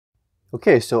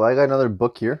Okay, so I got another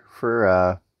book here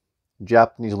for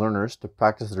Japanese learners to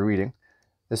practice their reading.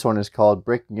 This one is called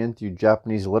Breaking Into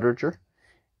Japanese Literature.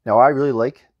 Now, I really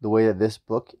like the way that this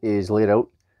book is laid out.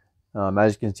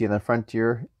 As you can see on the front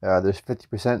here, there's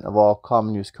 50% of all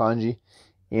common use kanji,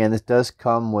 and this does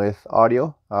come with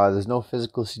audio. There's no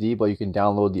physical CD, but you can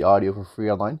download the audio for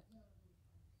free online.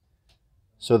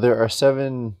 So there are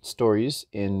 7 stories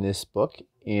in this book,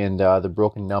 and they're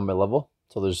broken down by level.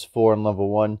 So there's 4 in level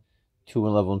 1, 2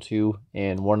 in level 2,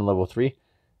 and 1 in level 3.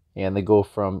 And they go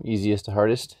from easiest to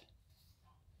hardest.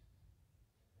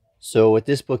 So with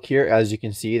this book here, as you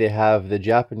can see, they have the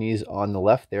Japanese on the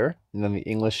left there, and then the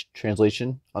English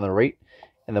translation on the right.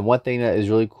 And then one thing that is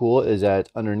really cool is that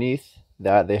underneath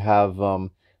that they have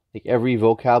like every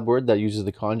vocab word that uses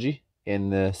the kanji in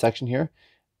the section here,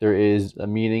 there is a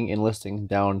meaning and listing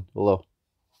down below.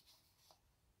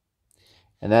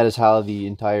 And that is how the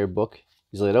entire book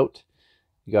is laid out.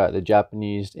 You got the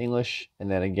Japanese, English, and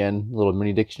then again, a little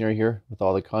mini dictionary here with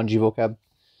all the kanji vocab.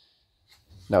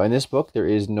 Now in this book, there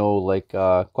is no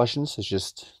questions. It's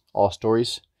just all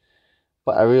stories.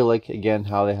 But I really like, again,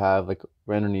 how they have like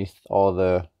right underneath all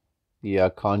the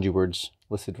kanji words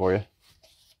listed for you.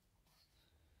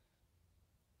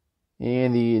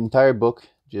 And the entire book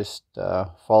just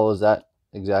follows that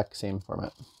exact same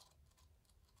format.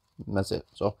 And that's it.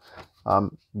 So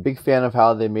big fan of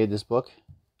how they made this book,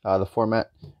 the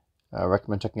format. I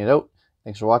recommend checking it out.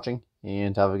 Thanks for watching,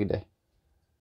 and have a good day.